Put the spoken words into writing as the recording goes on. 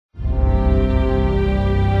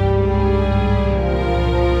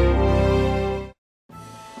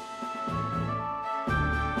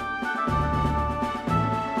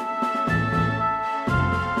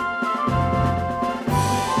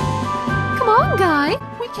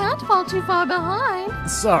Guy. We can't fall too far behind.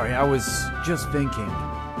 Sorry, I was just thinking.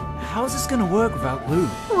 How's this gonna work without Luke?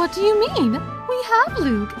 What do you mean? We have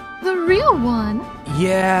Luke, the real one.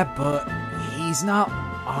 Yeah, but he's not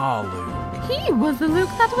our Luke. He was the Luke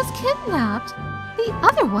that was kidnapped. The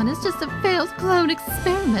other one is just a failed clone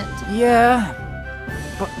experiment. Yeah,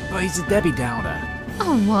 but he's a Debbie Downer.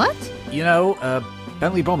 A what? You know, a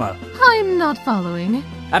Bentley Bomber. I'm not following.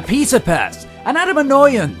 A Peter Pest. An Adam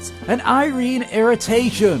Annoyance. An Irene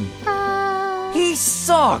Irritation. He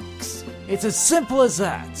sucks. It's as simple as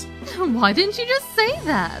that. Why didn't you just say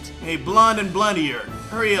that? Hey, blonde and bluntier,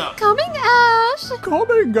 hurry up. Coming, Ash!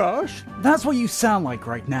 Coming, gosh. That's what you sound like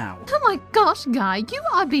right now. Oh my gosh, Guy, you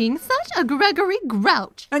are being such a Gregory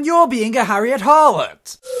Grouch. And you're being a Harriet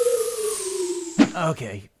Harlot.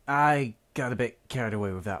 Okay, I got a bit carried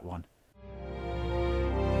away with that one.